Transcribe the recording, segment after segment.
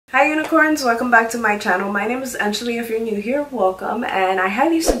Hi unicorns, welcome back to my channel. My name is Enshlie. If you're new here, welcome, and I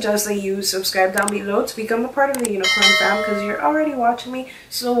highly suggest that you subscribe down below to become a part of the unicorn fam because you're already watching me,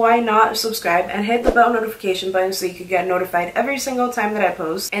 so why not subscribe and hit the bell notification button so you can get notified every single time that I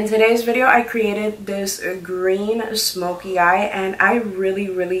post. In today's video, I created this green smoky eye and I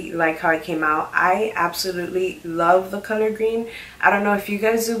really like how it came out. I absolutely love the color green. I don't know if you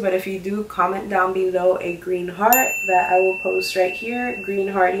guys do, but if you do, comment down below a green heart that I will post right here, green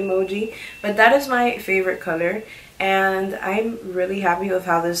heart emoji. But that is my favorite color and I'm really happy with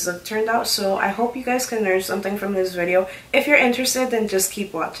how this look turned out, so I hope you guys can learn something from this video. If you're interested, then just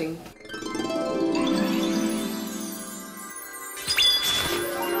keep watching.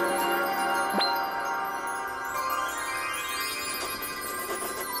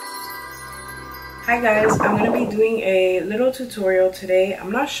 Hi guys, I'm going to be doing a little tutorial today.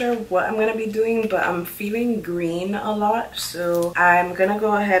 I'm not sure what I'm going to be doing, but I'm feeling green a lot. So I'm going to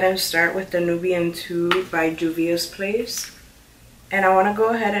go ahead and start with the Nubian 2 by Juvias Place. And I want to go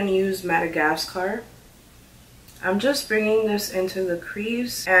ahead and use Madagascar. I'm just bringing this into the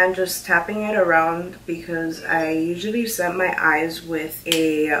crease and just tapping it around because I usually set my eyes with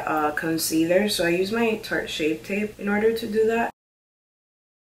a concealer. So I use my Tarte Shape Tape in order to do that.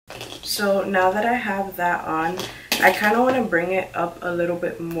 So now that I have that on, I kind of want to bring it up a little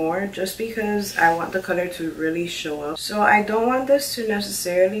bit more just because I want the color to really show up. So I don't want this to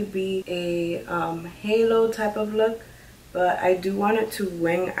necessarily be a halo type of look, but I do want it to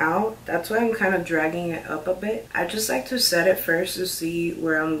wing out. That's why I'm kind of dragging it up a bit. I just like to set it first to see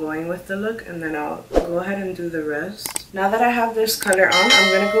where I'm going with the look, and then I'll go ahead and do the rest. Now that I have this color on,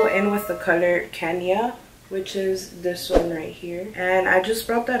 I'm going to go in with the color Kenya, which is this one right here, and I just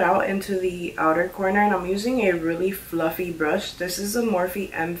brought that out into the outer corner, and I'm using a really fluffy brush. This is a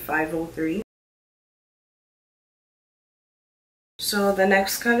Morphe M503. So the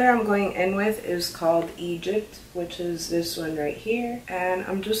next color I'm going in with is called Egypt, which is this one right here, and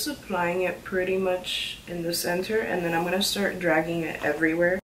I'm just applying it pretty much in the center, and then I'm going to start dragging it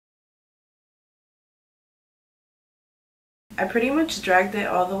everywhere. I pretty much dragged it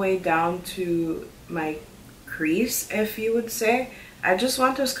all the way down to my crease, if you would say. I just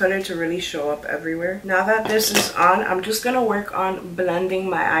want this color to really show up everywhere. Now that this is on, I'm just gonna work on blending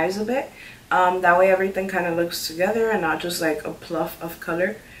my eyes a bit. That way everything kind of looks together and not just like a pluff of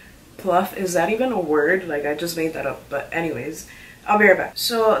color. Pluff, is that even a word? Like, I just made that up, but anyways, I'll be right back.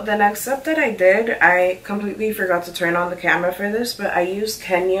 So the next step that I did, I completely forgot to turn on the camera for this, but I used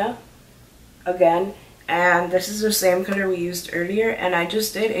Kenya again. And this is the same color we used earlier, and I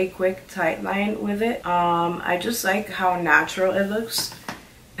just did a quick tight line with it. I just like how natural it looks.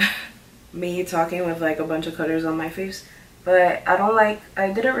 Me talking with like a bunch of colors on my face. But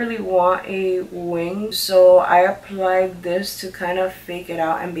I didn't really want a wing, so I applied this to kind of fake it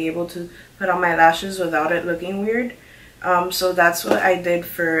out and be able to put on my lashes without it looking weird. So that's what I did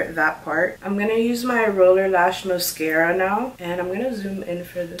for that part. I'm gonna use my roller lash mascara now, and I'm gonna zoom in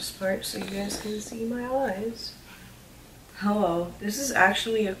for this part so you guys can see my eyes. Hello, this is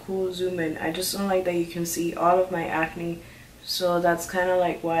actually a cool zoom in. I just don't like that you can see all of my acne, so that's kind of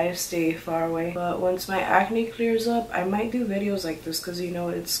like why I stay far away. But once my acne clears up, I might do videos like this because, you know,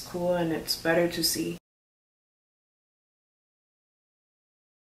 it's cool and it's better to see.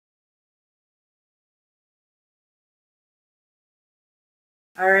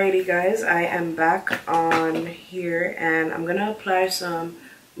 Alrighty guys, I am back on here and I'm gonna apply some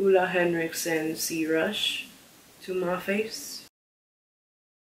Ole Henriksen Sea Rush to my face.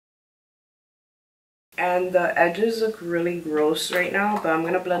 And the edges look really gross right now, but I'm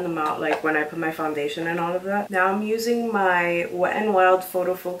gonna blend them out like when I put my foundation and all of that. Now I'm using my Wet n Wild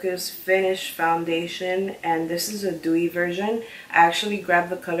Photo Focus Finish Foundation, and this is a dewy version. I actually grabbed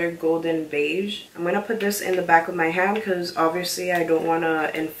the color Golden Beige. I'm gonna put this in the back of my hand because obviously I don't want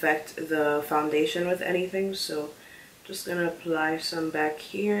to infect the foundation with anything, so just gonna apply some back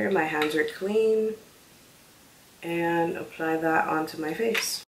here. My hands are clean, and apply that onto my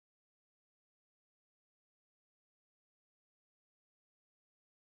face.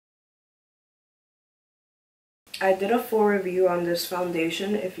 I did a full review on this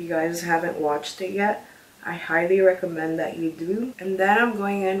foundation. If you guys haven't watched it yet, I highly recommend that you do. And then I'm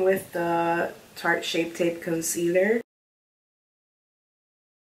going in with the Tarte Shape Tape Concealer.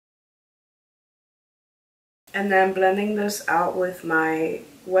 And then blending this out with my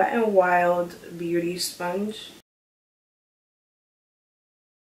Wet n Wild Beauty Sponge.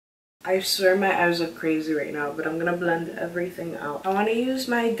 I swear my eyes look crazy right now, but I'm gonna blend everything out. I want to use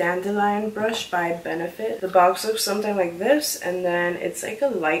my Dandelion brush by Benefit. The box looks something like this, and then it's like a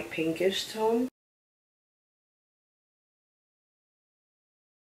light pinkish tone.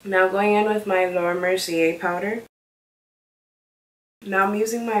 Now going in with my Laura Mercier powder. Now I'm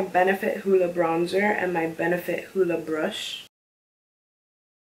using my Benefit Hoola bronzer and my Benefit Hoola brush.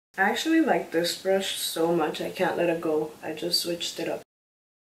 I actually like this brush so much I can't let it go. I just switched it up.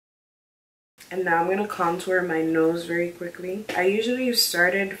 And now I'm going to contour my nose very quickly. I usually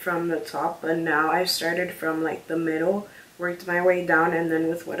started from the top, but now I started from like the middle, worked my way down, and then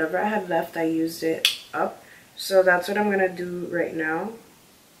with whatever I had left I used it up. So that's what I'm going to do right now.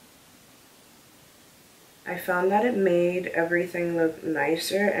 I found that it made everything look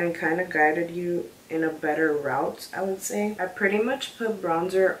nicer and kind of guided you in a better route, I would say. I pretty much put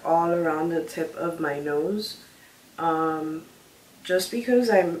bronzer all around the tip of my nose, just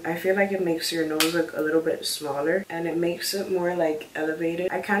because I feel like it makes your nose look a little bit smaller and it makes it more like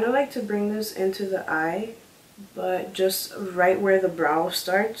elevated. I kind of like to bring this into the eye, but just right where the brow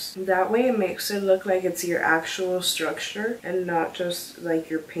starts. That way it makes it look like it's your actual structure and not just like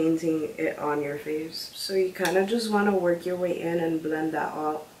you're painting it on your face. So you kind of just want to work your way in and blend that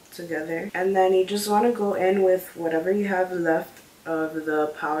all together. And then you just want to go in with whatever you have left of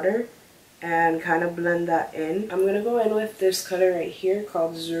the powder and kind of blend that in. I'm going to go in with this color right here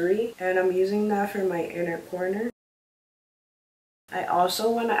called Zuri, and I'm using that for my inner corner. I also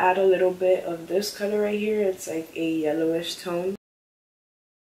want to add a little bit of this color right here. It's like a yellowish tone.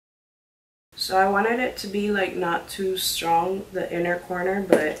 So I wanted it to be like not too strong, the inner corner,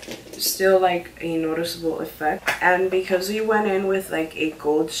 but still like a noticeable effect. And because we went in with like a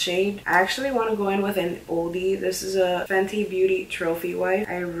gold shade, I actually want to go in with an oldie. This is a Fenty Beauty Trophy Wife.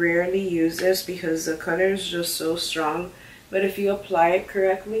 I rarely use this because the color is just so strong, but if you apply it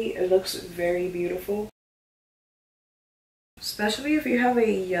correctly, it looks very beautiful. Especially if you have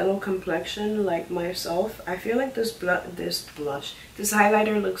a yellow complexion like myself, I feel like this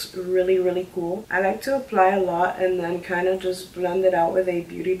highlighter looks really, really cool. I like to apply a lot and then kind of just blend it out with a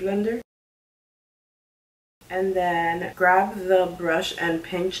beauty blender. And then grab the brush and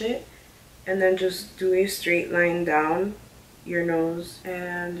pinch it, and then just do a straight line down your nose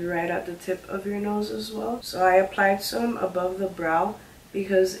and right at the tip of your nose as well. So I applied some above the brow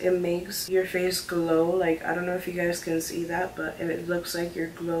because it makes your face glow. Like, I don't know if you guys can see that, but it looks like you're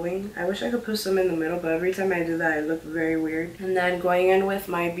glowing. I wish I could put some in the middle, but every time I do that I look very weird. And then going in with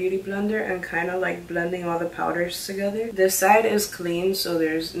my beauty blender and kind of like blending all the powders together. This side is clean, so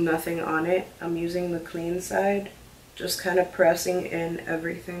there's nothing on it. I'm using the clean side, just kind of pressing in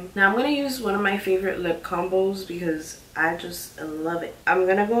everything. Now I'm going to use one of my favorite lip combos because I just love it. I'm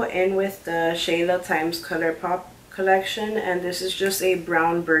going to go in with the Shayla Times ColourPop collection, and this is just a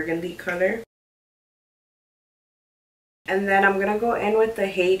brown burgundy color. And then I'm gonna go in with the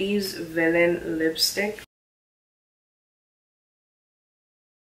Hades Villain lipstick.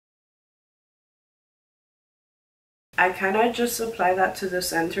 I kind of just apply that to the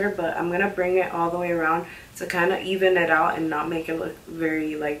center, but I'm gonna bring it all the way around to kind of even it out and not make it look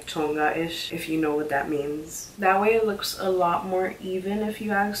very like chonga-ish, if you know what that means. That way it looks a lot more even, if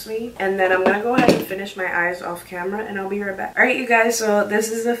you ask me. And then I'm gonna go ahead and finish my eyes off camera and I'll be right back. Alright you guys, so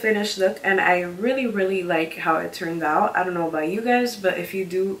this is the finished look and I really like how it turned out. I don't know about you guys, but if you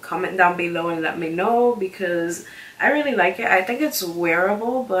do, comment down below and let me know because I really like it. I think it's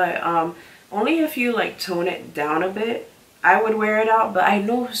wearable, but only if you like tone it down a bit. I would wear it out, but I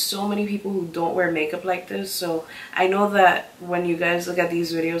know so many people who don't wear makeup like this, so I know that when you guys look at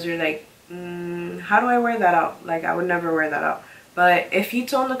these videos you're like, how do I wear that out? Like, I would never wear that out. But if you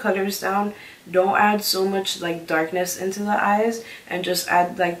tone the colors down, don't add so much like darkness into the eyes and just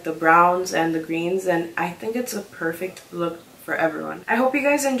add like the browns and the greens, and I think it's a perfect look for everyone. I hope you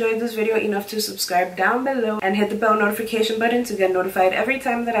guys enjoyed this video enough to subscribe down below and hit the bell notification button to get notified every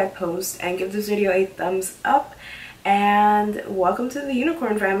time that I post, and give this video a thumbs up. And welcome to the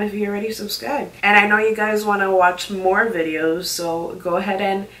Unicorn fam if you already subscribed. And I know you guys want to watch more videos, so go ahead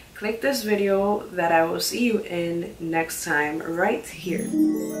and click this video that I will see you in next time right here.